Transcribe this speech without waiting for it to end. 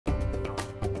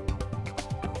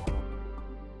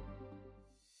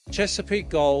Chesapeake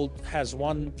Gold has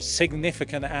one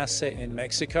significant asset in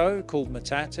Mexico called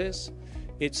Metates.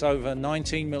 It's over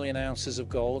 19 million ounces of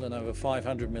gold and over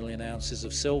 500 million ounces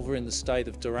of silver in the state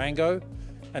of Durango.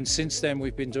 And since then,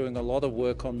 we've been doing a lot of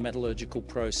work on metallurgical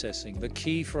processing. The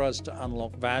key for us to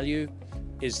unlock value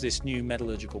is this new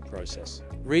metallurgical process.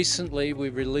 Recently, we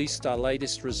released our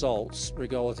latest results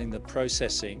regarding the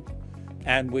processing,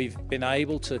 and we've been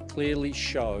able to clearly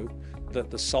show that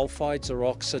the sulfides are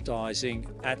oxidizing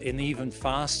at an even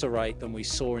faster rate than we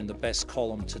saw in the best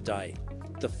column today.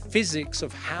 The physics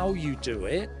of how you do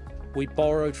it, we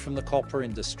borrowed from the copper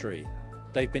industry.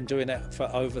 They've been doing it for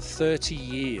over 30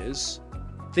 years.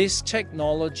 This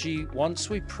technology, once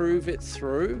we prove it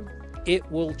through, it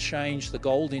will change the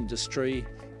gold industry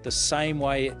the same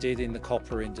way it did in the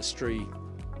copper industry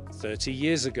 30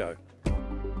 years ago.